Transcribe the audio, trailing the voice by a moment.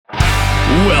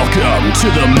Welcome to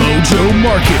the Mojo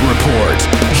Market Report.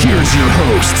 Here's your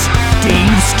hosts,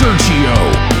 Dave Sturchio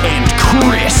and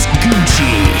Chris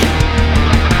Gucci.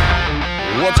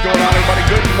 What's going on, everybody?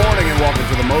 Good morning and welcome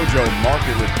to the Mojo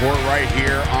Market Report right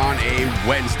here on a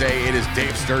Wednesday. It is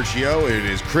Dave Sturchio, it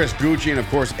is Chris Gucci, and of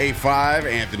course A5,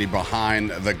 Anthony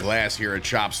behind the glass here at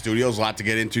Chop Studios. A lot to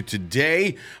get into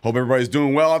today. Hope everybody's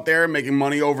doing well out there, making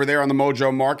money over there on the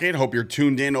Mojo Market. Hope you're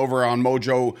tuned in over on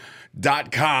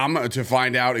Mojo.com to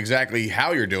find out exactly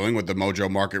how you're doing with the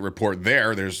Mojo Market Report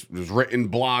there. There's written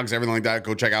blogs, everything like that.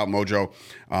 Go check out Mojo,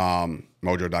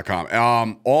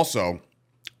 Mojo.com. Also,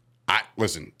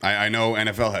 I know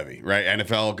NFL heavy, right?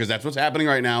 NFL, because that's what's happening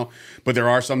right now. But there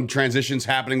are some transitions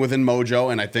happening within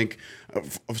Mojo, and I think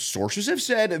sources have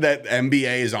said that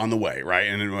NBA is on the way, right?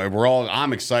 And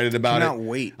I'm excited about it. Cannot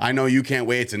wait. I know you can't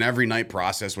wait. It's an every night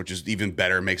process, which is even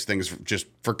better. Makes things just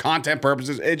for content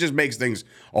purposes. It just makes things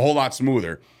a whole lot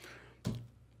smoother.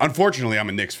 Unfortunately, I'm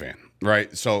a Knicks fan,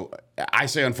 right? So I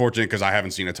say unfortunate because I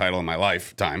haven't seen a title in my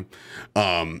lifetime.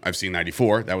 I've seen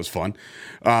 94. That was fun.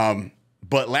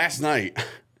 But last night,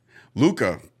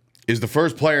 Luka is the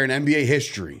first player in NBA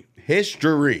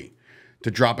history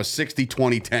to drop a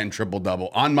 60-20-10 triple-double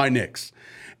on my Knicks.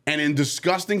 And in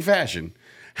disgusting fashion,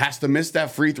 has to miss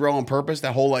that free throw on purpose,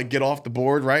 that whole, get off the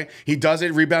board, right? He does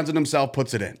it, rebounds it himself,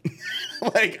 puts it in.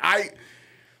 I'm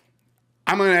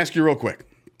going to ask you real quick.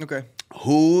 Okay.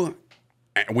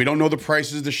 We don't know the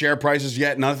prices, the share prices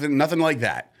yet, nothing like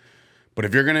that. But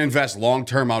if you're going to invest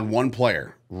long-term on one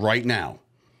player right now,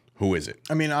 who is it?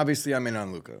 I mean, obviously, I'm in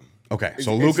on Luka. Okay,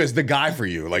 so Luka's the guy for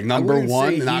you, number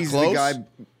one, not close. The guy.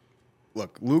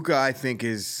 Look, Luka, I think,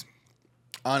 is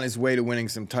on his way to winning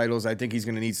some titles. I think he's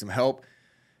going to need some help.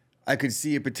 I could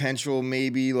see a potential,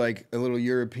 maybe like a little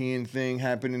European thing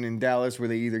happening in Dallas, where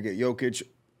they either get Jokic.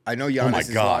 I know Giannis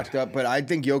is locked up, but I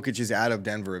think Jokic is out of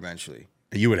Denver eventually.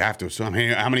 You would have to. So, how many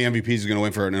MVPs is going to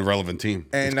win for an irrelevant team?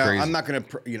 And I'm not going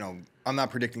to, I'm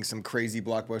not predicting some crazy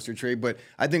blockbuster trade, but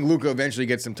I think Luka eventually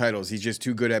gets some titles. He's just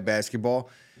too good at basketball,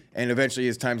 and eventually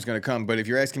his time's going to come. But if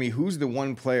you're asking me who's the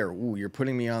one player, you're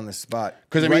putting me on the spot.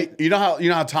 Because you know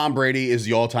how Tom Brady is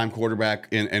the all-time quarterback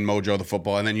in Mojo the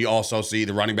football, and then you also see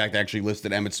the running back that actually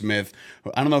listed Emmitt Smith.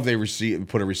 I don't know if they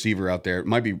put a receiver out there. It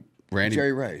might be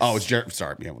Jerry Rice. Oh, it's Jerry.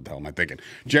 Sorry. Yeah, what the hell am I thinking?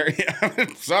 Jerry.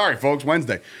 Sorry, folks.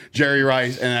 Wednesday. Jerry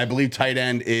Rice, and I believe tight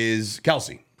end is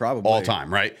Kelsey. Probably. All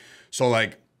time, right? So,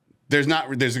 there's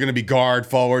going to be guard,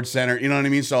 forward, center. You know what I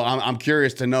mean? So I'm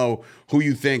curious to know who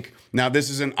you think. Now,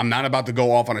 I'm not about to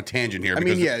go off on a tangent here.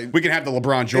 We can have the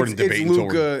LeBron Jordan debate. It's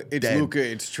Luka.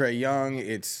 It's Trae Young.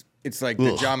 It's like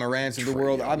the John Morants of the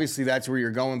world. Young. Obviously, that's where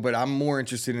you're going, but I'm more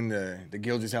interested in the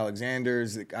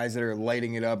Gilgeous-Alexanders, the guys that are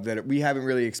lighting it up that we haven't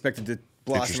really expected to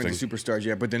blossom into superstars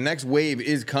yet. But the next wave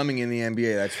is coming in the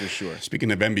NBA, that's for sure. Speaking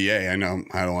of NBA, I know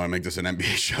I don't want to make this an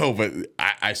NBA show, but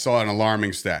I saw an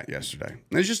alarming stat yesterday.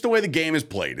 And it's just the way the game is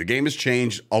played. The game has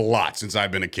changed a lot since I've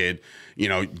been a kid.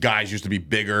 Guys used to be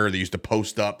bigger. They used to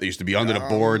post up. They used to be under the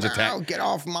boards. Get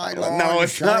off my lawn. No,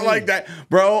 it's not like that.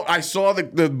 Bro, I saw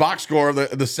the box score of the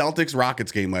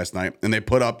Celtics-Rockets game last night, and they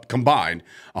put up, combined,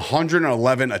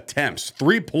 111 attempts.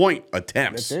 3-point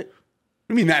attempts. That's it?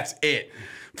 I mean, that's it.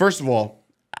 First of all,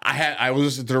 I was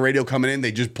listening to the radio coming in.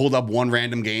 They just pulled up one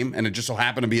random game, and it just so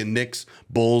happened to be a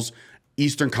Knicks-Bulls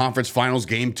Eastern Conference Finals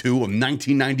Game 2 of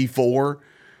 1994.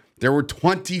 There were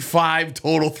 25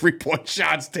 total three-point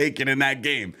shots taken in that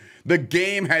game. The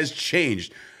game has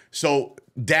changed. So,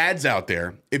 dads out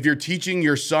there, if you're teaching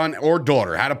your son or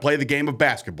daughter how to play the game of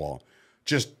basketball,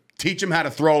 just teach them how to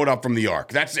throw it up from the arc.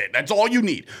 That's it. That's all you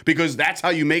need, because that's how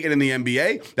you make it in the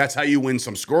NBA. That's how you win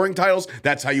some scoring titles.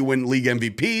 That's how you win league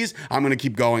MVPs. I'm going to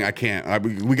keep going. I can't.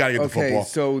 We got to get the football. Okay,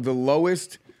 so the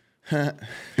lowest – you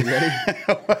ready?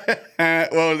 What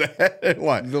was that?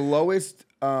 What? The lowest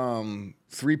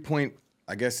 3-point –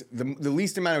 I guess the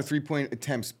least amount of 3-point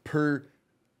attempts per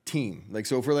team.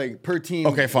 So for per team –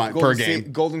 okay, fine. Per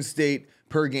game. Golden State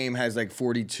per game has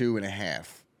 42.5,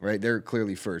 right? They're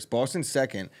clearly first. Boston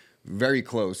second. Very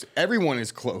close. Everyone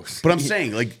is close. But I'm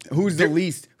saying, who's the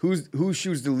least? Who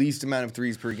shoots the least amount of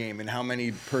threes per game, and how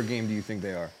many per game do you think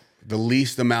they are? The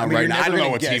least amount right now. I don't know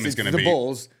what team is going to be. The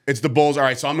Bulls. It's the Bulls. All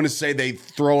right, so I'm going to say they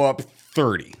throw up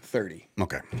 30. 30.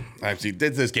 Okay. I see.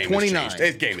 This game 29. has changed.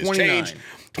 This game has changed.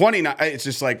 29. It's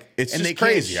just it's and just they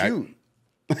crazy. Can't shoot.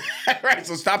 Right,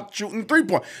 so stop shooting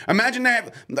 3-point. Imagine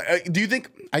that. Do you think,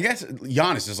 I guess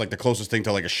Giannis is the closest thing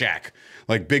to a Shaq.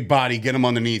 Big body, get him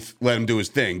underneath, let him do his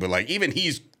thing. But even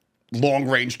he's long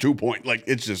range 2-point.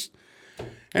 It's just,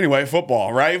 Anyway,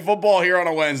 football, right? Football here on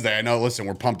a Wednesday. I know, listen,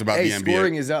 we're pumped about the NBA.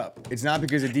 Scoring is up. It's not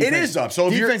because of defense. It is up. So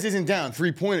if defense isn't down.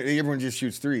 3-point, everyone just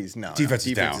shoots threes. No, defense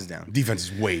is defense down. Defense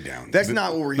is way down. That's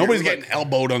not what we're here. Nobody's getting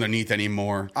elbowed underneath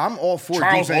anymore. I'm all for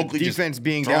defense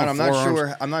being down.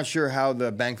 I'm not sure how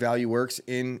the bank value works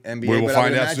in NBA. We will but find I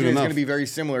would out soon imagine it's enough. going to be very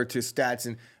similar to stats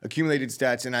and accumulated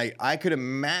stats. And I could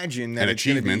imagine that And it's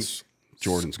gonna be achievements.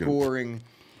 Jordan's going to scoring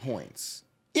points.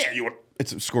 Yeah,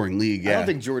 it's a scoring league. Yeah. I don't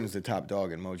think Jordan's the top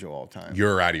dog in Mojo all time.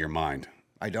 You're out of your mind.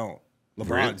 I don't.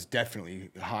 LeBron's definitely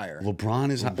higher.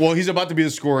 LeBron is high. Well, he's about to be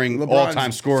the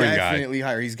all-time scoring guy. Definitely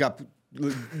higher. He's got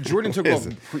Jordan took off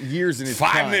years in his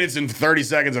 5 prime. minutes and 30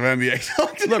 seconds of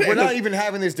NBA. Look, we're not even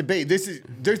having this debate. This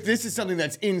is something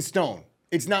that's in stone.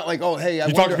 It's not like, oh, hey,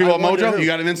 You talk to people at Mojo? You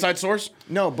got an inside source?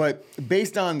 No, but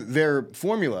based on their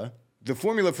formula, the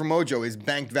formula for Mojo is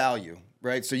banked value,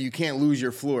 right? So you can't lose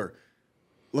your floor.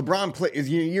 LeBron is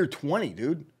year 20,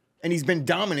 dude. And he's been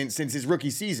dominant since his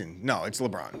rookie season. No, it's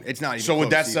LeBron. It's not even So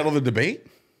would that close settle the debate?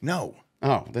 No.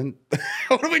 Oh, then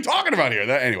what are we talking about here?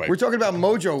 Anyway. We're talking about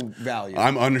Mojo value.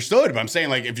 I'm understood, but I'm saying,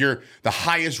 like, if you're the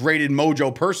highest rated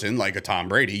Mojo person, like a Tom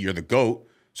Brady, you're the GOAT.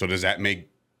 So does that make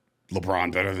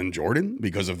LeBron better than Jordan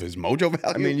because of his Mojo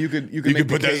value? I mean, you could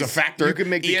put that as a factor. You could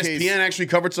make the ESPN case, actually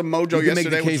covered some Mojo you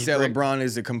yesterday. Make the case that great. LeBron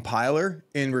is a compiler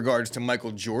in regards to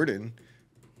Michael Jordan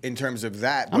in terms of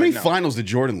that. How many finals did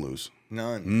Jordan lose?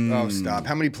 None. Oh, stop.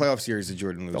 How many playoff series did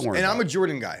Jordan lose? Don't worry and about I'm a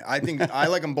Jordan guy. I think I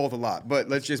like them both a lot. But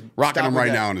let's just rocking stop him with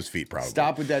right that. now on his feet, probably.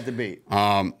 Stop with that debate.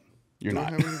 You're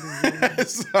not.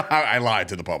 I lied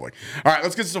to the public. All right,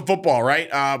 let's get to some football,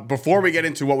 right? Before we get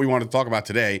into what we want to talk about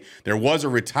today, there was a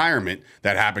retirement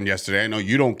that happened yesterday. I know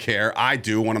you don't care. I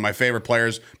do. One of my favorite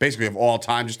players, basically of all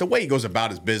time. Just the way he goes about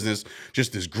his business,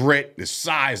 just his grit, his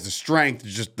size, the strength,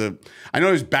 I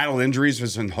know he's battled injuries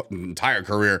his entire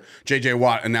career. J.J.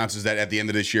 Watt announces that at the end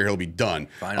of this year, he'll be done.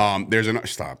 There's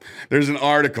an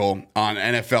article on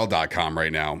NFL.com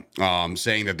right now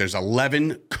saying that there's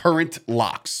 11 current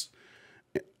locks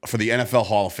for the NFL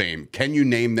Hall of Fame. Can you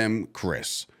name them,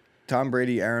 Chris? Tom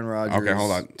Brady, Aaron Rodgers. Okay,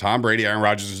 hold on. Tom Brady, Aaron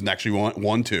Rodgers is actually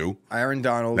one, two. Aaron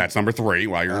Donald. That's number 3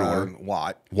 while you're in order.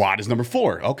 Watt. Watt is number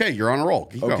 4. Okay, you're on a roll.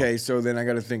 Keep going. So then I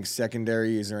got to think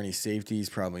secondary. Is there any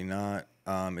safeties? Probably not.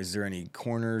 Is there any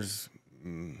corners?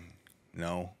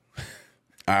 No.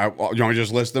 You want me to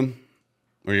just list them?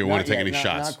 Or you want to take any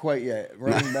shots? Not quite yet.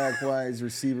 Running back wise,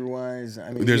 receiver wise.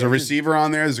 I mean, there's a receiver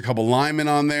on there. There's a couple linemen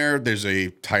on there. There's a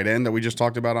tight end that we just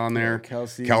talked about on there.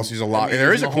 Kelsey's a lot.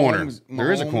 There is a corner.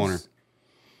 There is a corner.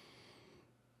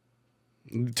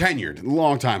 Tenured,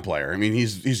 long-time player. I mean,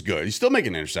 he's good. He's still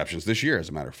making interceptions this year, as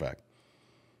a matter of fact.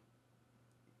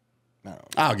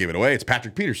 I'll give it away. It's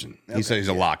Patrick Peterson. He said he's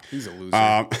a lock. He's a loser.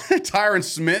 Tyron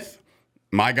Smith.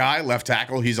 My guy, left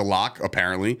tackle, he's a lock,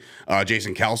 apparently.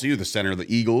 Jason Kelsey, the center of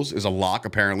the Eagles, is a lock,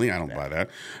 apparently. I don't buy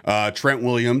that. Trent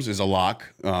Williams is a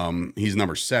lock. He's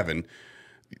number 7.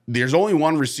 There's only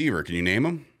one receiver. Can you name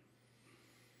him?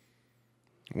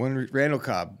 Randall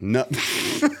Cobb. No.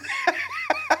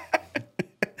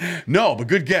 No, but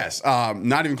good guess.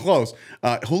 Not even close.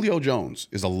 Julio Jones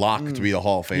is a lock to be a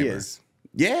Hall of Famer. He is.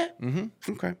 Yeah?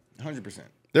 Mm-hmm. Okay. 100%.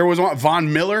 There was one.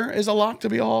 Von Miller is a lock to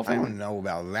be a Hall of Famer. I don't know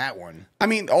about that one. I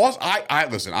mean, also, I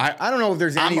listen. I don't know if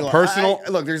there's any. I'm a personal.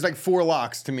 Look, there's like 4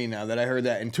 locks to me now that I heard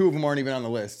that, and 2 of them aren't even on the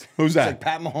list. Who's that? It's like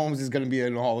Pat Mahomes is going to be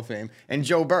in the Hall of Fame, and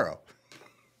Joe Burrow.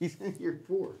 He's in year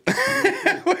 4.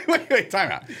 wait,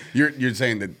 time out. You're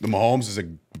saying that the Mahomes is a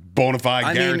bona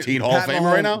fide guaranteed Hall of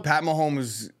Famer right now? Pat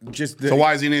Mahomes just. So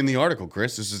why is he in the article,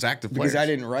 Chris? This is active players. Because I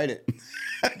didn't write it.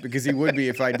 Because he would be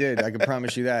if I did. I can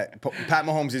promise you that. Pat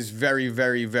Mahomes is very,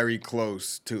 very, very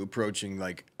close to approaching all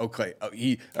right,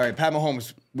 Pat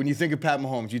Mahomes, when you think of Pat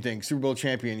Mahomes, you think Super Bowl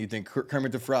champion, you think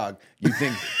Kermit the Frog, you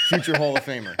think future Hall of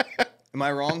Famer. Am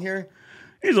I wrong here?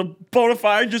 He's a bona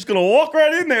fide, just going to walk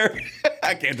right in there.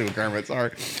 I can't do a Kermit,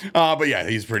 sorry. But yeah,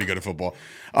 he's pretty good at football.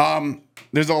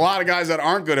 There's a lot of guys that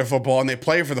aren't good at football, and they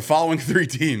play for the following 3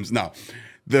 teams. No.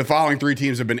 The following 3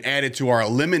 teams have been added to our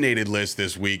eliminated list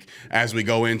this week as we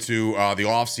go into the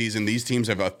offseason. These teams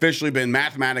have officially been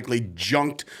mathematically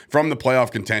junked from the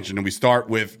playoff contention. And we start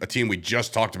with a team we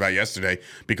just talked about yesterday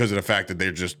because of the fact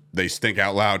that they stink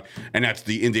out loud, and that's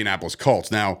the Indianapolis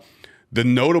Colts. Now, the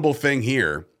notable thing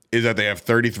here is that they have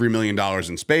 $33 million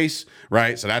in space,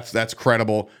 right? So that's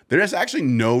credible. There's actually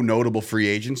no notable free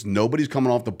agents. Nobody's coming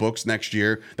off the books next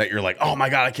year that you're like, oh my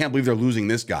God, I can't believe they're losing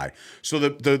this guy. So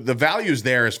the value is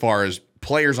there as far as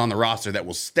players on the roster that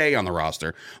will stay on the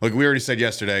roster. Like we already said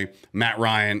yesterday, Matt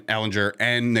Ryan, Ellinger,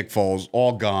 and Nick Foles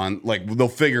all gone. Like they'll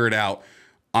figure it out.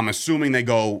 I'm assuming they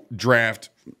go draft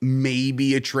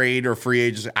maybe a trade or free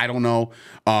agents. I don't know.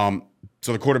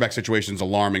 So the quarterback situation is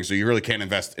alarming. So you really can't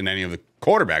invest in any of the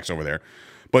quarterbacks over there.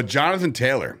 But Jonathan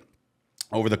Taylor,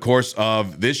 over the course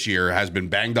of this year, has been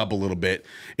banged up a little bit.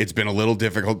 It's been a little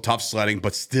difficult, tough sledding,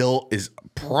 but still is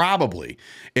probably,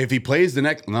 if he plays the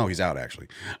next, no, he's out actually.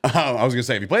 I was going to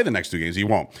say, if he plays the next 2 games, he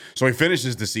won't. So he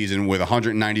finishes the season with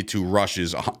 192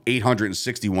 rushes,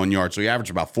 861 yards. So he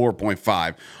averaged about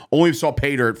 4.5. Only saw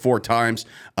pay dirt 4 times.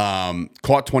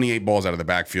 Caught 28 balls out of the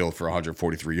backfield for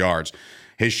 143 yards.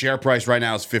 His share price right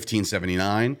now is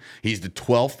 $15.79. He's the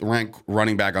 12th ranked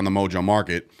running back on the Mojo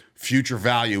market. Future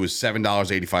value is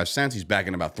 $7.85. He's back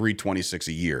in about $3.26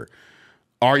 a year.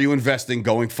 Are you investing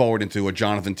going forward into a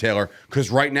Jonathan Taylor? Because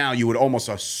right now you would almost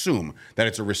assume that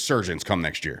it's a resurgence come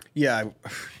next year. Yeah,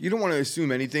 you don't want to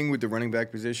assume anything with the running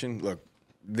back position. Look,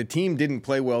 the team didn't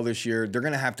play well this year. They're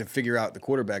going to have to figure out the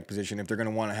quarterback position if they're going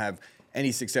to want to have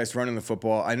any success running the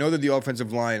football. I know that the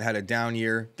offensive line had a down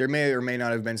year. There may or may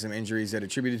not have been some injuries that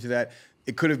attributed to that.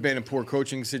 It could have been a poor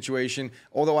coaching situation.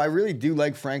 Although I really do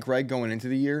like Frank Reich going into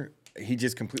the year. He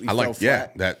just completely fell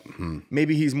flat.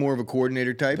 Maybe he's more of a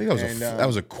coordinator type. I think that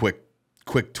was a quick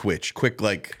twitch,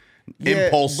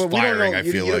 impulse firing. I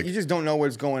feel like you just don't know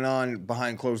what's going on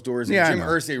behind closed doors. And Jim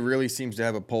Irsay really seems to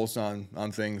have a pulse on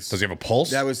things. Does he have a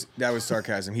pulse? That was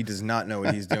sarcasm. He does not know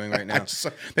what he's doing right now.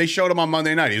 They showed him on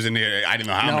Monday night. He was in the. I didn't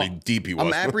know how many deep he was.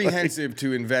 I'm apprehensive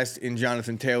to invest in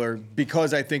Jonathan Taylor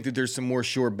because I think that there's some more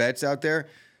sure bets out there,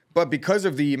 but because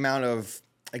of the amount of.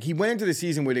 Like he went into the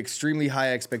season with extremely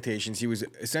high expectations. He was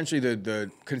essentially the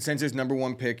consensus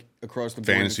 #1 pick across the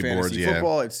board fantasy in boards,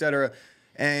 football, et cetera.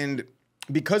 And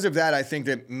because of that, I think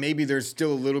that maybe there's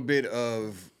still a little bit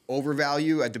of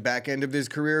overvalue at the back end of his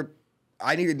career.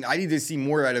 I need to see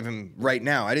more out of him right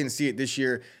now. I didn't see it this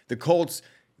year. The Colts,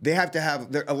 they have to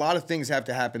have a lot of things have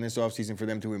to happen this offseason for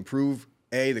them to improve.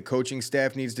 The coaching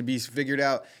staff needs to be figured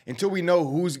out. Until we know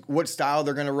what style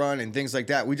they're going to run and things like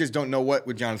that, we just don't know what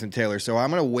with Jonathan Taylor. So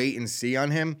I'm going to wait and see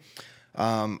on him.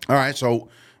 All right, so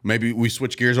maybe we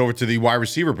switch gears over to the wide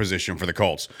receiver position for the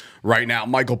Colts. Right now,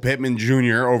 Michael Pittman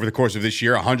Jr., over the course of this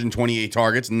year, 128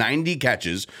 targets, 90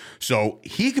 catches. So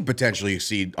he could potentially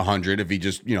exceed 100 if he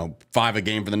just, 5 a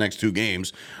game for the next 2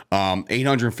 games.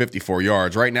 854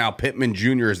 yards. Right now, Pittman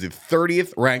Jr. is the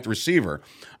 30th ranked receiver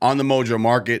on the Mojo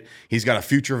market. He's got a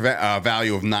future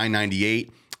value of $998,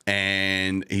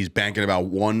 and he's banking about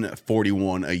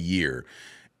 $141 a year.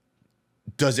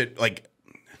 Does it,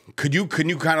 could you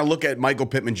kind of look at Michael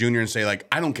Pittman Jr. and say,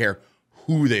 I don't care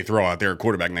who they throw out there at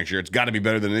quarterback next year, it's got to be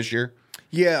better than this year?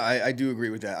 Yeah, I do agree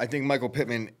with that. I think Michael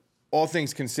Pittman, all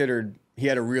things considered, he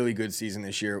had a really good season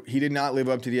this year. He did not live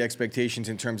up to the expectations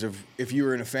in terms of if you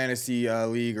were in a fantasy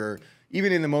league or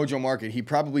even in the Mojo market, he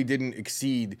probably didn't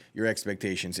exceed your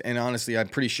expectations. And honestly, I'm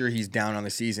pretty sure he's down on the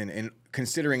season. And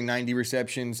considering 90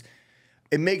 receptions,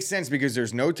 it makes sense because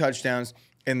there's no touchdowns.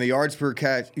 And the yards per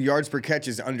catch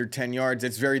is under 10 yards.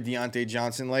 It's very Deontay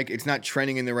Johnson-like. It's not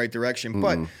trending in the right direction.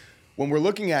 Mm-hmm. But when we're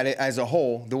looking at it as a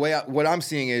whole, what I'm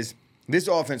seeing is this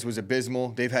offense was abysmal.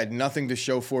 They've had nothing to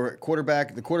show for it.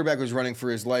 The quarterback was running for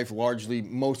his life largely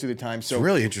most of the time. So it's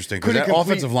really interesting because that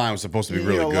offensive line was supposed to be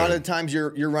really good. A lot of times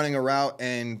you're running a route,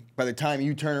 and by the time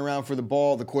you turn around for the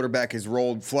ball, the quarterback is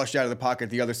rolled, flushed out of the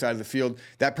pocket the other side of the field.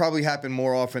 That probably happened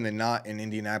more often than not in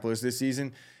Indianapolis this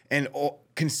season. And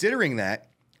considering that,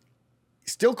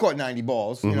 still caught 90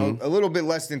 balls, a little bit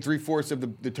less than 3/4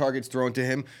 of the targets thrown to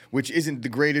him, which isn't the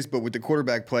greatest, but with the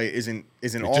quarterback play isn't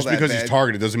all that bad. Just because he's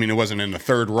targeted doesn't mean it wasn't in the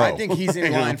third row. I think he's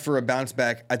in line for a bounce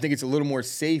back. I think it's a little more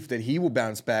safe that he will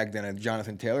bounce back than a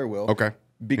Jonathan Taylor will. Okay.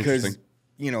 Because,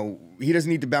 he doesn't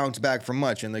need to bounce back from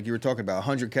much. And like you were talking about,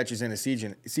 100 catches in a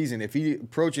season, if he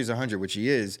approaches 100, which he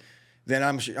is, then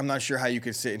I'm not sure how you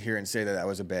could sit here and say that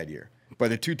was a bad year. But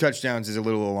the 2 touchdowns is a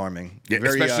little alarming. Yeah,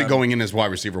 especially going in as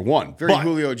wide receiver 1. Very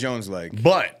Julio Jones-like.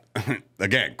 But,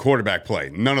 again, quarterback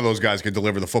play. None of those guys could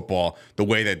deliver the football the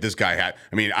way that this guy had.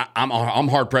 I mean, I'm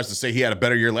hard-pressed to say he had a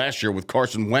better year last year with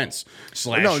Carson Wentz /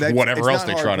 whatever else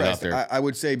they trotted out there. I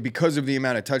would say because of the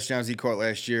amount of touchdowns he caught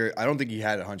last year, I don't think he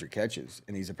had 100 catches,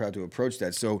 and he's about to approach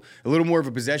that. So a little more of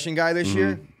a possession guy this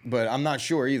year, but I'm not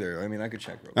sure either. I mean, I could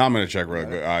check real quick. I'm going to check real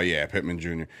quick. Yeah, Pittman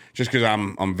Jr. Just because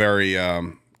I'm very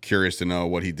curious to know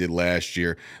what he did last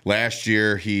year. Last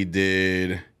year he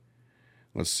did,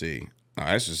 let's see.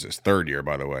 This is his 3rd year,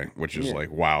 by the way, which is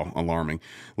wow, alarming.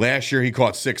 Last year he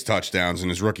caught 6 touchdowns. In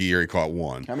his rookie year he caught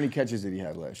 1. How many catches did he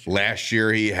have last year? Last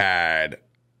year he had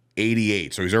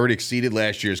 88. So he's already exceeded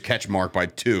last year's catch mark by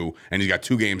 2, and he's got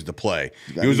 2 games to play.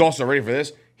 He was also, ready for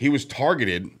this, he was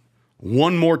targeted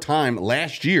one more time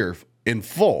last year in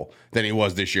full than he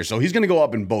was this year. So he's going to go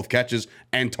up in both catches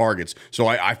and targets. So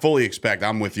I fully expect,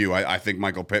 I'm with you. I think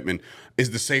Michael Pittman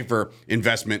is the safer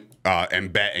investment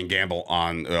and bet and gamble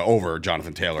on over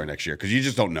Jonathan Taylor next year, because you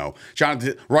just don't know.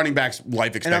 Jonathan, running back's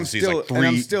life expectancy is like 3 years.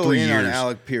 I'm still in on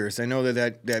Alec Pierce. I know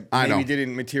that maybe I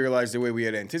didn't materialize the way we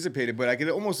had anticipated, but I could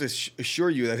almost assure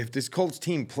you that if this Colts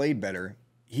team played better,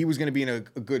 he was going to be in a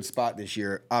good spot this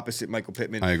year opposite Michael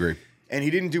Pittman. I agree. And he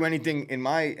didn't do anything in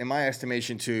my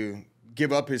estimation to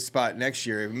give up his spot next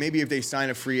year. Maybe if they sign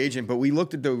a free agent, but we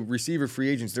looked at the receiver free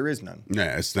agents, there is none.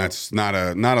 Yeah, that's not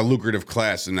a lucrative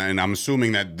class, and I'm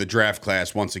assuming that the draft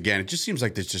class, once again, it just seems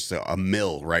like there's just a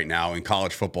mill right now in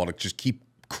college football to just keep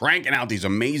cranking out these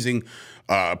amazing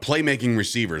playmaking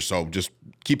receivers. So just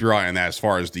keep your eye on that as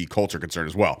far as the Colts are concerned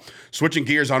as well. Switching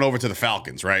gears on over to the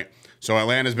Falcons, right? So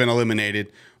Atlanta's been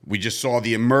eliminated. We just saw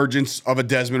the emergence of a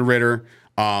Desmond Ridder.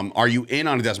 Are you in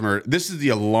on a Desmond Ridder? This is the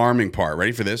alarming part.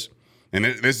 Ready for this? And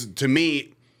this to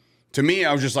me,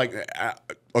 I was just like,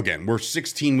 again, we're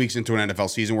 16 weeks into an NFL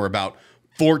season. We're about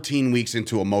 14 weeks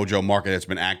into a Mojo market that's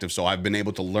been active. So I've been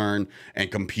able to learn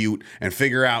and compute and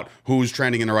figure out who's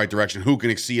trending in the right direction, who can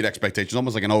exceed expectations,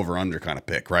 almost like an over-under kind of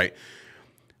pick, right?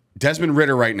 Desmond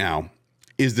Ridder right now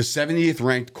is the 70th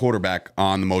ranked quarterback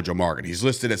on the Mojo market. He's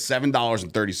listed at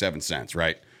 $7.37,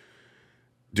 right?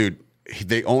 Dude,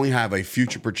 they only have a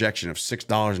future projection of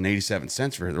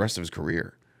 $6.87 for the rest of his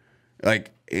career.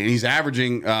 Like, and he's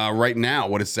averaging right now,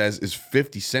 what it says is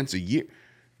 50 cents a year.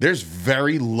 There's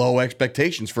very low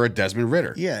expectations for a Desmond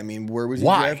Ridder. Yeah, I mean, where was he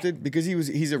Why? drafted? Because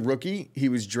he's a rookie. He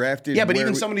was drafted. Yeah, but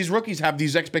even some of these rookies have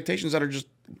these expectations that are just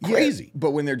crazy. Yeah,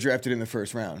 but when they're drafted in the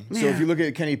first round. So if you look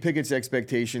at Kenny Pickett's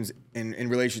expectations in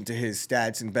relation to his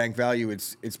stats and bank value,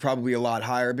 it's probably a lot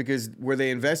higher, because where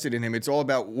they invested in him, it's all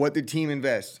about what the team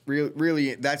invests.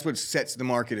 Really, that's what sets the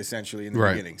market essentially in the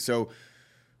beginning. So,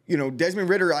 you know, Desmond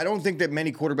Ridder, I don't think that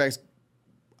many quarterbacks.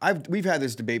 We've had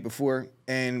this debate before,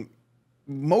 and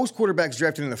most quarterbacks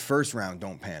drafted in the first round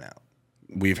don't pan out.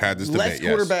 We've had this debate, Less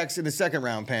quarterbacks in the second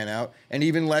round pan out, and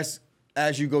even less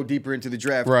as you go deeper into the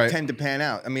draft tend to pan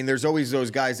out. I mean, there's always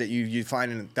those guys that you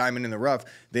find in a diamond in the rough.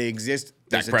 They exist.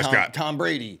 Dak Prescott. Tom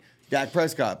Brady, Dak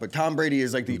Prescott. But Tom Brady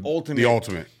is like the ultimate.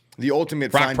 The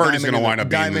ultimate. Brock Purdy's going to wind up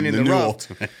being the new rough.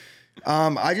 ultimate.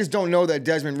 I just don't know that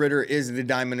Desmond Ridder is the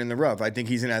diamond in the rough. I think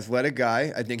he's an athletic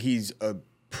guy. I think he's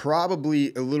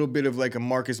probably a little bit of like a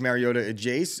Marcus Mariota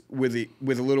adjace with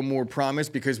a little more promise,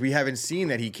 because we haven't seen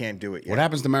that he can't do it yet. What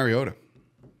happens to Mariota?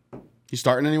 He's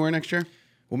starting anywhere next year?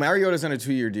 Well, Mariota's on a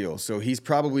 2-year deal, so he's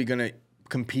probably going to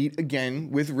compete again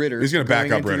with Ridder. He's going to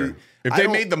back up Ridder. If they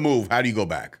made the move, how do you go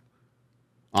back?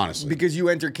 Honestly. Because you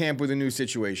enter camp with a new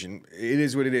situation. It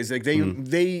is what it is. Like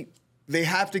they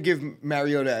have to give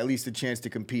Mariota at least a chance to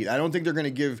compete. I don't think they're going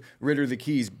to give Ridder the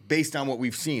keys based on what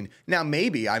we've seen. Now,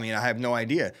 maybe. I mean, I have no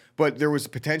idea. But there was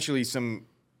potentially some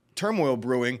turmoil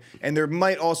brewing, and there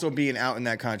might also be an out in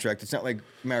that contract. It's not like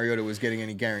Mariota was getting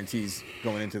any guarantees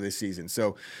going into this season.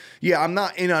 So, yeah, I'm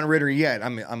not in on Ridder yet.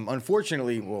 I'm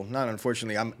unfortunately, well, not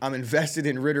unfortunately, I'm invested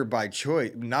in Ridder by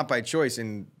choice, not by choice,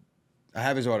 and I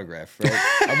have his autograph, right?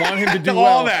 I want him to do well.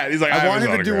 All that. He's like, I want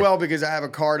him to do well because I have a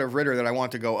card of Ridder that I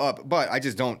want to go up, but I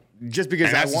just don't. Just because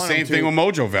and that's I want the same thing with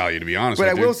Mojo value, to be honest.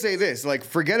 But with I will say this: like,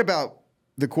 forget about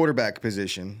the quarterback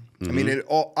position. I mean,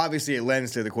 obviously it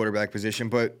lends to the quarterback position,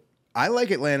 but I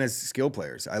like Atlanta's skill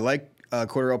players. I like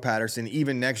Cordarrelle Patterson.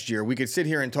 Even next year, we could sit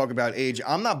here and talk about age.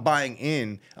 I'm not buying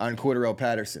in on Cordarrelle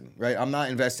Patterson, right? I'm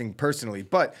not investing personally,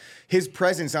 but his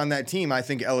presence on that team, I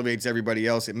think, elevates everybody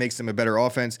else. It makes them a better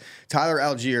offense. Tyler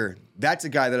Algier, that's a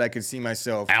guy that I could see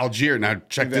myself. Algier, now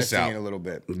check this out. In a little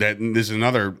bit. This is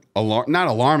another not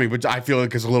alarming, but I feel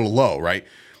like it's a little low, right?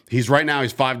 He's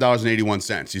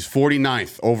 $5.81. He's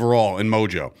 49th overall in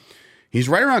Mojo. He's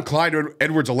right around Clyde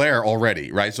Edwards-Helaire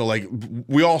already, right? So, like,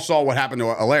 we all saw what happened to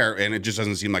Helaire, and it just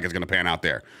doesn't seem like it's going to pan out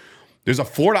there. There's a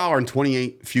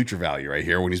 $4.28 future value right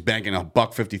here when he's banking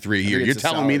 $1.53 a year. You're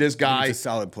telling me this guy? It's a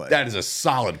solid play. That is a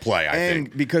solid play, I think.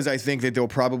 And because I think that they'll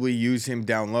probably use him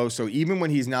down low. So even when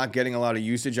he's not getting a lot of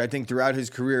usage, I think throughout his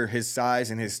career, his size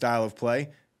and his style of play,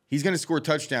 he's going to score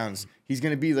touchdowns. He's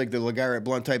going to be like the LeGarrette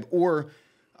Blount type, or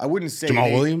I wouldn't say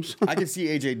Jamal Williams. I could see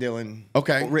A.J. Dillon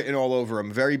written all over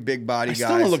him. Very big body guy. I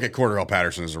still don't look at Cordarrelle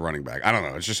Patterson as a running back. I don't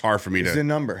know. It's just hard for me to. It's the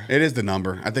number. It is the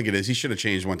number. I think it is. He should have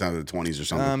changed, went down to the 20s or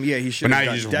something. Yeah, he should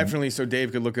have definitely, so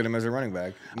Dave could look at him as a running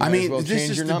back. I mean,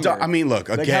 this is I mean, look,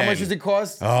 again. Like, how much does it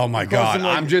cost? Oh my God.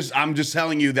 I'm just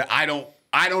telling you that I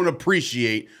don't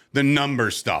appreciate the number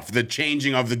stuff, the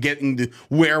changing of the getting to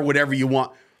wear whatever you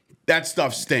want. That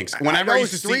stuff stinks. Whenever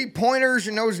those 3-pointers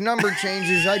and those number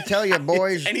changes, I tell you,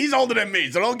 boys. And he's older than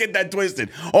me, so don't get that twisted.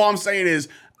 All I'm saying is,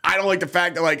 I don't like the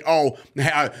fact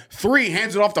that 3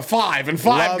 hands it off to 5 and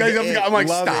 5 guys. I'm like,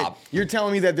 stop. You're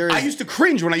telling me that there's. I used to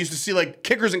cringe when I used to see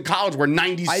kickers in college were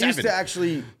 97.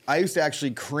 I used to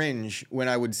actually cringe when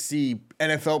I would see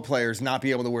NFL players not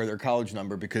be able to wear their college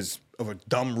number because of a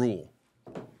dumb rule.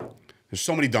 There's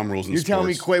so many dumb rules in You're sports. telling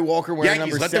me Quay Walker wearing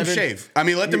Yankees, number 7? let them shave. I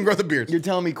mean, let them grow the beards. You're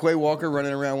telling me Quay Walker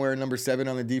running around wearing number 7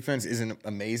 on the defense isn't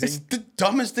amazing? It's the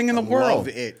dumbest thing in the Love world.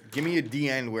 it. Give me a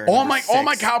DN wearing All number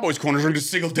my 6. Cowboys corners are into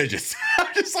single digits.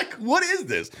 I'm just like, what is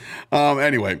this?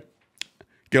 Anyway,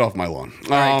 get off my lawn. All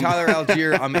right, Tyler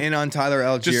Algier. I'm in on Tyler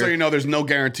Algier. Just so you know, there's no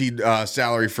guaranteed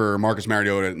salary for Marcus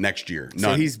Mariota next year. None.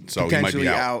 So he's potentially he might be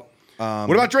out. out.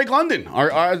 What about Drake London?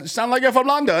 Sound like you're from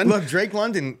London. Look, Drake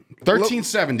London.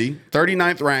 1370,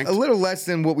 39th ranked. A little less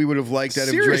than what we would have liked out of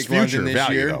Serious Drake future London this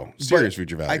value, year. though. Serious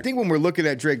future value. I think when we're looking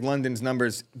at Drake London's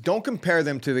numbers, don't compare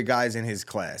them to the guys in his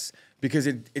class because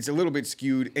it's a little bit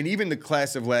skewed. And even the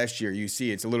class of last year, you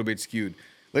see it's a little bit skewed.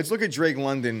 Let's look at Drake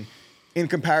London in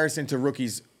comparison to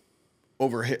rookies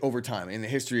over time in the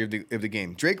history of the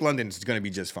game. Drake London is going to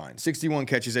be just fine. 61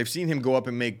 catches. I've seen him go up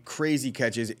and make crazy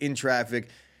catches in traffic.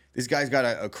 This guy's got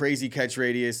a crazy catch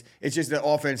radius. It's just the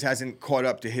offense hasn't caught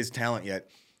up to his talent yet.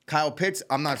 Kyle Pitts,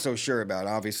 I'm not so sure about.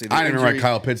 Obviously, I didn't write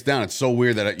Kyle Pitts down. It's so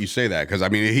weird that you say that because I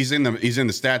mean he's in the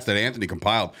stats that Anthony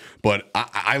compiled, but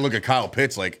I look at Kyle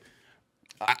Pitts like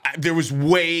there was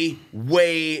way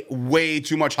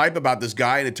too much hype about this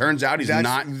guy, and it turns out he's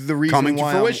not coming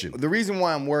to fruition. The reason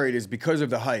why I'm worried is because of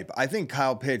the hype. I think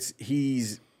Kyle Pitts,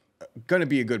 he's going to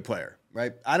be a good player,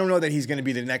 right? I don't know that he's going to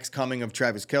be the next coming of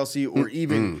Travis Kelce or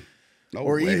even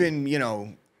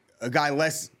a guy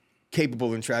less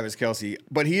capable than Travis Kelce,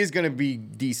 but he is going to be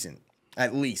decent,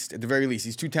 at the very least.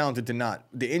 He's too talented to not.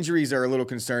 The injuries are a little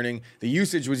concerning. The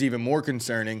usage was even more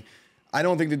concerning. I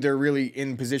don't think that they're really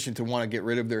in position to want to get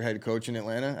rid of their head coach in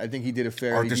Atlanta. I think he did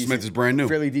a Arthur Smith is brand new.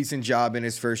 fairly decent job in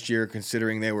his first year,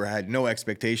 considering they had no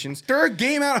expectations. They're 2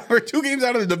 games out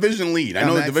of the division lead. I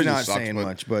know the division not sucks, saying but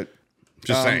much, but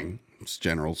just saying. It's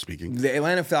general speaking. The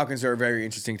Atlanta Falcons are a very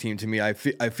interesting team to me. I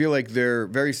feel like they're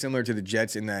very similar to the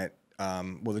Jets in that,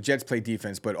 the Jets play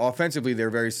defense, but offensively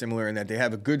they're very similar in that they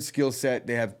have a good skill set.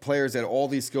 They have players at all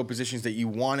these skill positions that you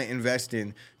want to invest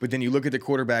in, but then you look at the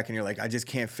quarterback and you're like, I just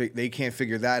can't. They can't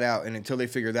figure that out, and until they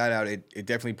figure that out, it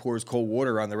definitely pours cold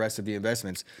water on the rest of the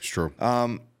investments. It's true.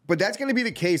 But that's going to be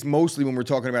the case mostly when we're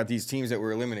talking about these teams that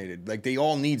were eliminated. Like they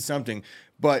all need something,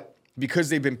 but because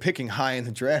they've been picking high in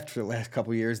the draft for the last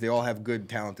couple of years, they all have good,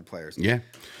 talented players. Yeah.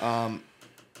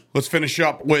 Let's finish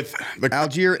up with the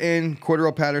Algier in,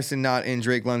 Cordero Patterson not in,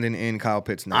 Drake London in, Kyle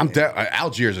Pitts not in.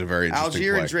 Algier's a very interesting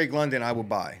Algier play. and Drake London, I will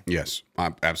buy. Yes,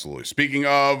 absolutely. Speaking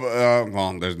of,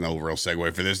 there's no real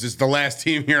segue for this. This is the last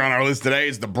team here on our list today.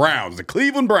 It's the Browns, the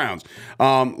Cleveland Browns.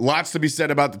 Lots to be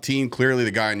said about the team. Clearly,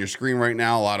 the guy on your screen right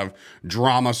now, a lot of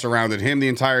drama surrounded him the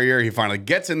entire year. He finally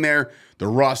gets in there. The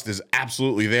rust is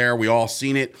absolutely there. We all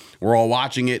seen it. We're all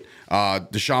watching it.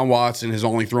 Deshaun Watson has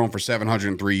only thrown for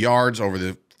 703 yards over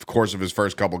the course of his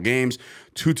first couple games.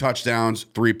 2 touchdowns,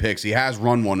 3 picks. He has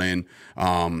run one in.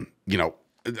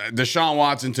 Deshaun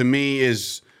Watson to me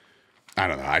is, I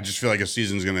don't know. I just feel like a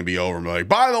season's going to be over and be like,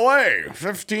 by the way,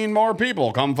 15 more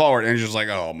people come forward. And it's just like,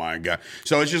 oh my God.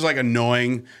 So it's just like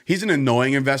annoying. He's an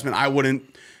annoying investment. I wouldn't.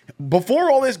 Before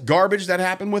all this garbage that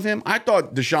happened with him, I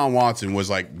thought Deshaun Watson was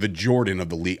like the Jordan of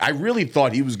the league. I really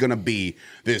thought he was going to be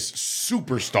this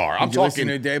superstar. I'm talking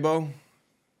to Dabo?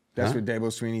 That's what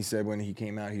Dabo Sweeney said when he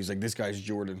came out. He was like, this guy's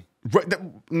Jordan.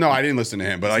 No, I didn't listen to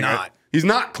him, but he's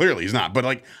not. Clearly, he's not. But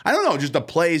I don't know, just the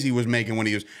plays he was making when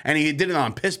he was, and he did it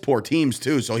on piss poor teams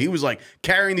too. So he was like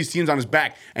carrying these teams on his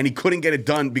back, and he couldn't get it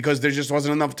done because there just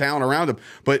wasn't enough talent around him.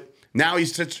 But now you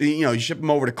ship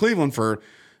him over to Cleveland for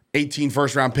 18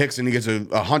 first-round picks, and he gets a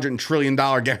 $100 trillion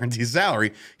guaranteed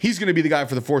salary. He's going to be the guy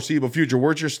for the foreseeable future.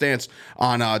 What's your stance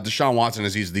on Deshaun Watson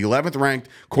as he's the 11th ranked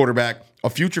quarterback, a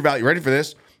future value? Ready for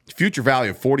this? Future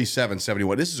value of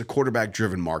 47.71. This is a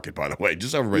quarterback-driven market, by the way.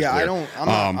 Just so everybody's clear.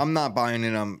 I'm not buying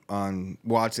in on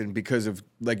Watson because of,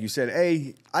 like you said,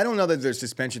 I don't know that their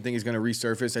suspension thing is going to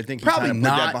resurface. I think he probably kind of put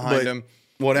that not behind him.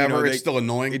 Whatever, it's still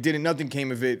annoying. It didn't. Nothing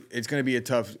came of it. It's going to be a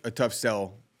tough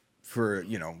sell for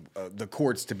the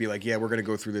courts to be like, yeah, we're going to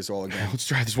go through this all again. Let's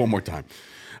try this one more time.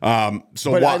 I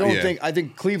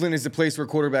think Cleveland is the place where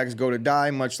quarterbacks go to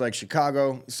die, much like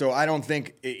Chicago. So I don't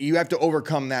think you have to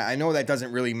overcome that. I know that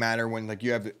doesn't really matter when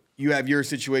you have your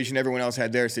situation, everyone else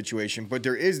had their situation, but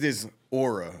there is this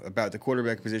aura about the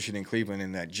quarterback position in Cleveland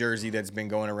and that jersey that's been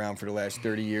going around for the last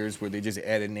 30 years where they just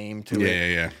add a name to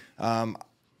it. Yeah.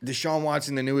 Deshaun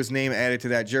Watson, the newest name added to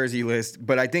that jersey list,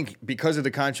 but I think because of the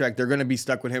contract, they're going to be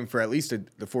stuck with him for at least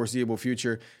the foreseeable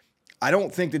future. I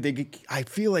don't think that I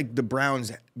feel like the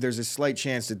Browns, there's a slight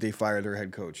chance that they fire their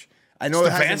head coach. I know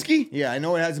Stefanski? I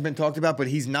know it hasn't been talked about, but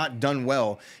he's not done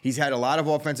well. He's had a lot of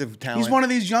offensive talent. He's one of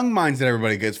these young minds that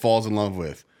everybody falls in love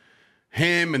with.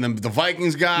 Him and the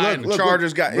Vikings guy and the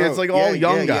Chargers guy. Bro, it's like all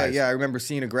young guys. Yeah, I remember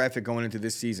seeing a graphic going into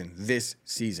this season.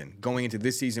 Going into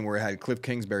this season where it had Cliff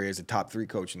Kingsbury as a top 3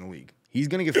 coach in the league. He's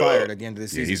going to get fired at the end of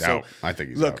this season. He's out. I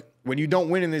think he's out. Look, when you don't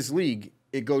win in this league,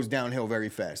 it goes downhill very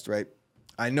fast, right?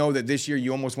 I know that this year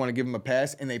you almost want to give him a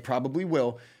pass, and they probably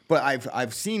will. But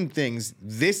I've seen things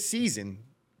this season,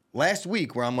 last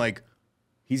week, where I'm like,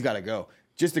 he's got to go.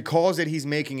 Just the calls that he's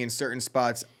making in certain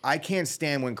spots, I can't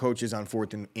stand when coaches on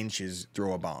 4th and inches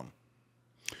throw a bomb.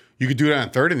 You could do that on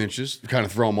 3rd and inches, kind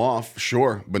of throw them off,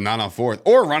 sure, but not on 4th.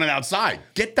 Or run it outside.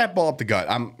 Get that ball up the gut.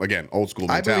 I'm, again, old school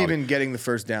mentality. I believe in getting the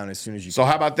first down as soon as you can. So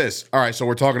how about this? All right, so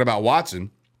we're talking about Watson.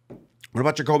 What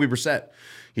about Jacoby Brissett?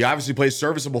 He obviously plays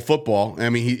serviceable football. I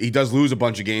mean, he does lose a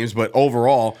bunch of games, but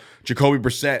overall, Jacoby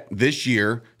Brissett this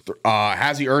year,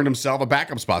 has he earned himself a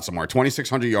backup spot somewhere?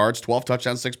 2,600 yards, 12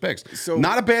 touchdowns, 6 picks. So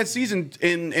not a bad season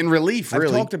in relief, really.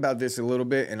 I've talked about this a little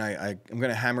bit, and I'm going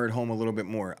to hammer it home a little bit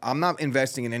more. I'm not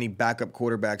investing in any backup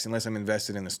quarterbacks unless I'm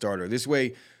invested in the starter. This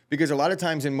way, because a lot of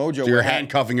times in Mojo, so you're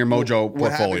handcuffing your Mojo portfolio.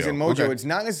 What happens in Mojo, it's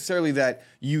not necessarily that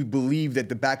you believe that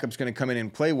the backup's going to come in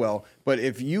and play well, but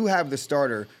if you have the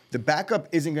starter, the backup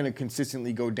isn't going to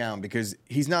consistently go down because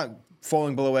he's not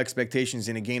falling below expectations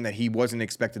in a game that he wasn't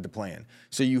expected to play in.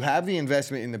 So you have the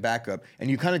investment in the backup, and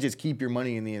you kind of just keep your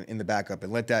money in the backup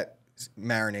and let that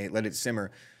marinate, let it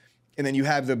simmer. And then you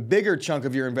have the bigger chunk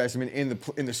of your investment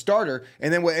in the starter.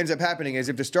 And then what ends up happening is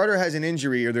if the starter has an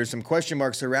injury or there's some question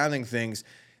marks surrounding things,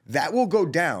 that will go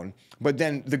down. But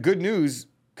then the good news,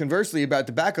 conversely, about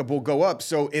the backup will go up.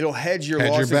 So it'll hedge your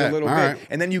losses a little bit. Right.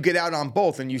 And then you get out on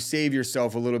both and you save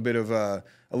yourself a little bit of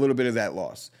that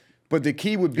loss. But the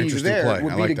key would be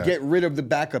to get rid of the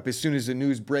backup as soon as the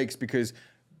news breaks because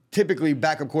typically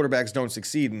backup quarterbacks don't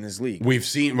succeed in this league. We've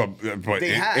seen, but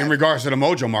in regards to the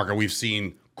Mojo market, we've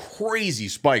seen crazy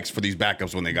spikes for these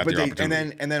backups when they got the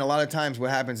opportunity. And then a lot of times what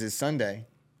happens is Sunday,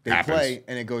 they play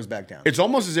and it goes back down. It's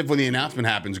almost as if when the announcement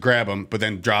happens, grab them, but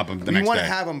then drop them the next day. You want to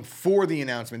have them for the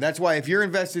announcement. That's why if you're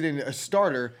invested in a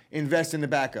starter, invest in the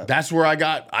backup. That's where I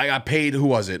got paid. Who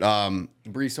was it?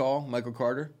 Brees Hall, Michael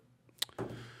Carter.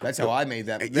 That's how I made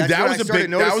that. That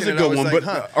was a good one.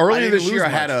 But earlier this year, I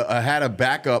had a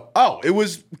backup. Oh, it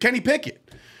was Kenny Pickett.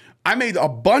 I made a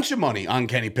bunch of money on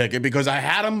Kenny Pickett because I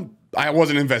had him. I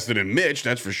wasn't invested in Mitch,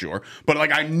 that's for sure. But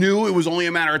like I knew it was only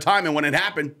a matter of time, and when it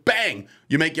happened, bang,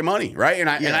 you make your money, right? And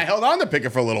I held on to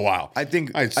Pickett for a little while. I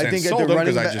think at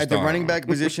the running back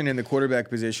position and the quarterback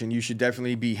position, you should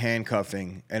definitely be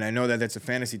handcuffing. And I know that that's a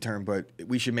fantasy term, but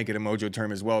we should make it a Mojo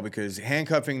term as well because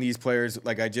handcuffing these players,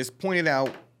 like I just pointed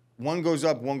out, one goes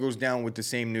up, one goes down with the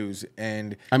same news.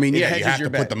 And I mean, you have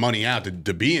to put the money out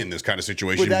to be in this kind of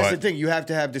situation. But that's the thing. You have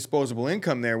to have disposable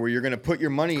income there where you're going to put your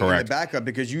money in the backup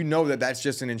because you know that that's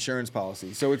just an insurance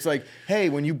policy. So it's like, hey,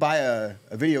 when you buy a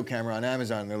video camera on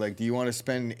Amazon, they're like, do you want to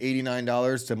spend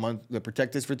 $89 to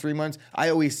protect this for 3 months? I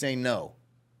always say no.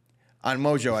 On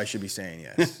Mojo, I should be saying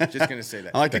yes. Just going to say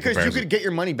that. I like because you could get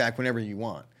your money back whenever you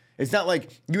want. It's not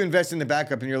like you invest in the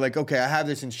backup and you're like, okay, I have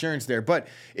this insurance there. But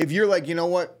if you're like, you know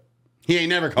what? He ain't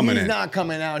never coming in. He's not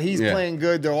coming out. He's playing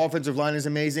good. Their offensive line is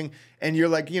amazing. And you're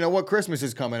like, you know what? Christmas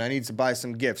is coming. I need to buy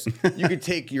some gifts. You could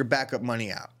take your backup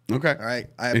money out. Okay. All right?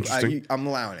 I'm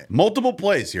allowing it. Multiple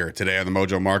plays here today on the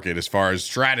Mojo market as far as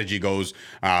strategy goes.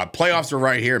 Playoffs are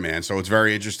right here, man. So it's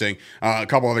very interesting. A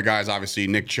couple other guys, obviously.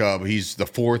 Nick Chubb, he's the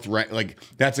 4th rank. Like,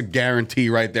 that's a guarantee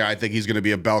right there. I think he's going to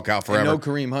be a bell cow forever. And no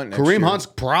Kareem Hunt next Kareem year. Hunt's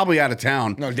probably out of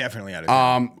town. No, definitely out of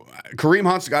town. Kareem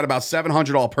Hunt's got about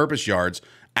 700 all-purpose yards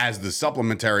as the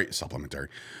supplementary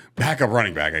backup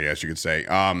running back, I guess you could say.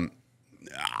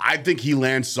 I think he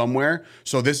lands somewhere.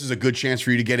 So this is a good chance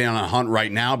for you to get in on a Hunt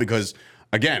right now because,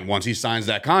 again, once he signs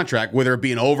that contract, whether it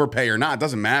be an overpay or not, it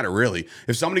doesn't matter really.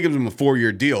 If somebody gives him a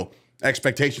 4-year deal,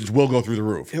 expectations will go through the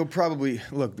roof. He'll probably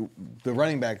look. The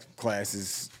running back class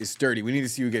is sturdy. We need to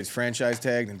see who gets franchise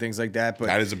tagged and things like that. But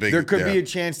that is a big. There could be a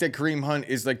chance that Kareem Hunt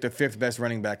is like the 5th best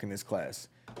running back in this class.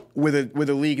 With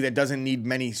a league that doesn't need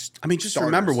many just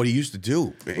remember what he used to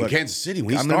do in Kansas City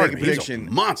when he started. He's a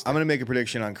monster. I'm going to make a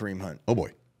prediction on Kareem Hunt. Oh,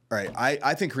 boy. All right.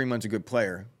 I think Kareem Hunt's a good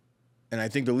player, and I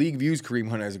think the league views Kareem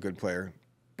Hunt as a good player,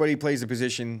 but he plays a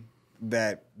position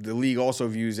that the league also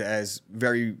views as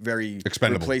very, very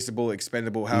replaceable,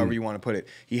 expendable, however you want to put it.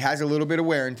 He has a little bit of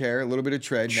wear and tear, a little bit of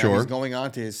tread. Now he's going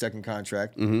on to his 2nd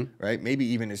contract, right? Maybe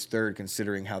even his 3rd,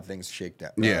 considering how things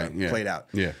played out.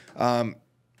 Yeah.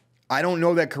 I don't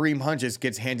know that Kareem Hunt just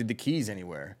gets handed the keys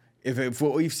anywhere. If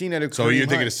what we've seen at a So you're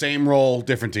thinking the same role,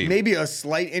 different team. maybe a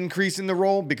slight increase in the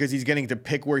role because he's getting to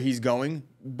pick where he's going.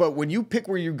 But when you pick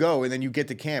where you go and then you get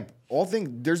to camp,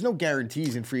 there's no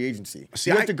guarantees in free agency.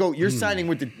 See, you have to go. You're signing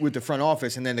with the front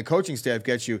office, and then the coaching staff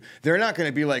gets you. They're not going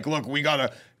to be like, look,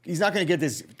 he's not going to get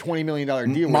this $20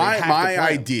 million deal.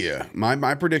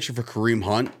 My prediction for Kareem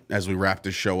Hunt as we wrap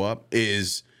this show up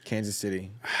is Kansas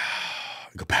City.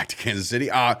 Go back to Kansas City.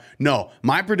 No,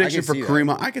 my prediction for Kareem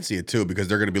Hunt, I could see it too because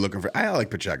they're going to be looking for. I like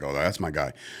Pacheco though. That's my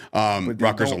guy.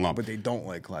 Rutgers alum. But they don't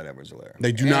like Clyde Edwards-Helaire.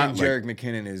 They do not. Jerick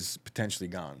McKinnon is potentially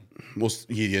gone. Well,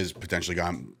 he is potentially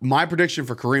gone. My prediction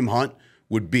for Kareem Hunt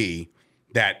would be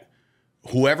that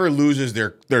whoever loses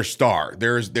their star,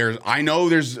 I know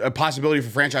there's a possibility for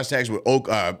franchise tags with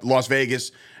Las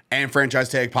Vegas and franchise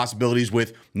tag possibilities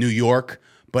with New York,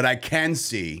 but I can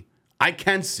see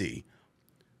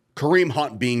Kareem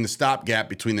Hunt being the stopgap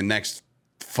between the next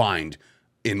find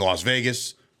in Las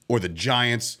Vegas or the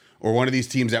Giants or one of these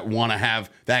teams that want to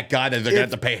have that guy that they're going to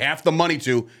have to pay half the money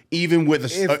to, even with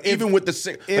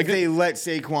they let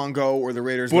Saquon go or the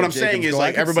Raiders. What I'm saying is,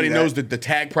 like, everybody knows that the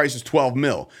tag price is $12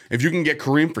 million. If you can get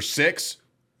Kareem for $6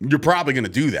 million, you're probably going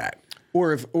to do that.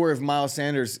 Or if Miles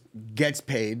Sanders gets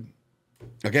paid,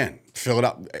 again, fill it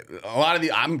up. A lot of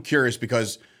I'm curious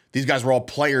because these guys were all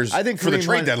players for the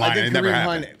trade deadline, and it never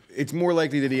happened. It's more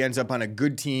likely that he ends up on a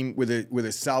good team with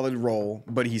a solid role,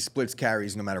 but he splits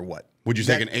carries no matter what. Would you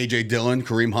take an A.J. Dillon,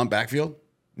 Kareem Hunt backfield?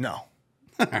 No.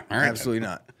 All right, absolutely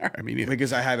not. All right, me neither.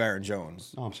 Because I have Aaron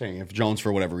Jones. No, I'm saying if Jones,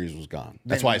 for whatever reason, was gone.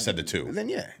 That's why I said the two. Then,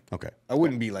 yeah. Okay. I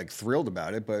wouldn't be, like, thrilled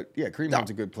about it, but, yeah, Kareem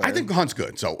Hunt's a good player. I think Hunt's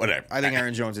good, so whatever. I think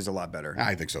Aaron Jones is a lot better.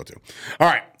 I think so, too. All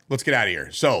right, let's get out of here.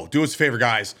 So, do us a favor,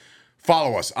 guys.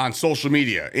 Follow us on social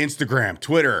media, Instagram,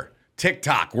 Twitter,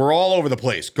 TikTok. We're all over the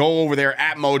place. Go over there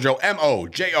at Mojo,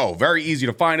 M-O-J-O. Very easy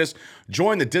to find us.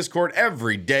 Join the Discord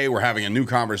every day. We're having a new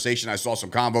conversation. I saw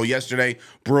some convo yesterday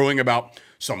brewing about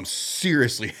some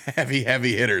seriously heavy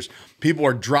hitters. People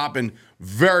are dropping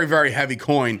very, very heavy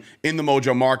coin in the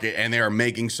Mojo market, and they are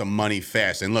making some money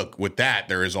fast. And look, with that,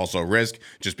 there is also risk.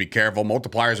 Just be careful.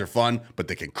 Multipliers are fun, but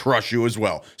they can crush you as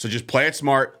well. So just play it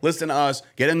smart. Listen to us.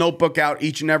 Get a notebook out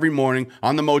each and every morning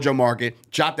on the Mojo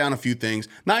market. Jot down a few things.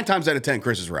 9 times out of 10,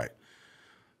 Chris is right.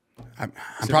 I'm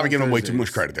probably giving away too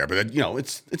much credit there, but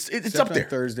it's up there.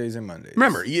 Thursdays and Mondays.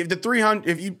 Remember, you have the 300.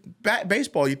 If you bat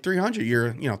baseball, you 300.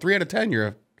 You're 3 out of 10. You're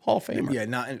a Hall of Famer. Yeah,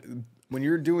 not when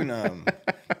you're doing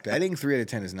betting. 3 out of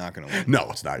 10 is not going to win. No,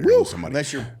 it's not. You're gonna lose some money.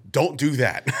 Unless you're. Don't do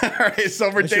that. All right.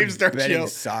 So for Dave Sturchio,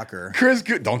 soccer.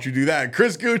 Don't you do that.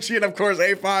 Chris Gucci, and of course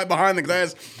A5 behind the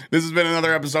glass. This has been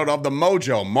another episode of the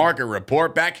Mojo Market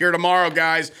Report. Back here tomorrow,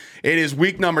 guys. It is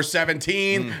week number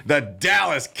 17. The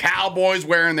Dallas Cowboys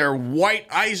wearing their white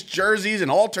ice jerseys and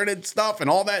alternate stuff and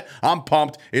all that. I'm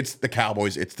pumped. It's the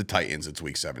Cowboys. It's the Titans. It's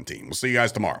week 17. We'll see you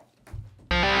guys tomorrow.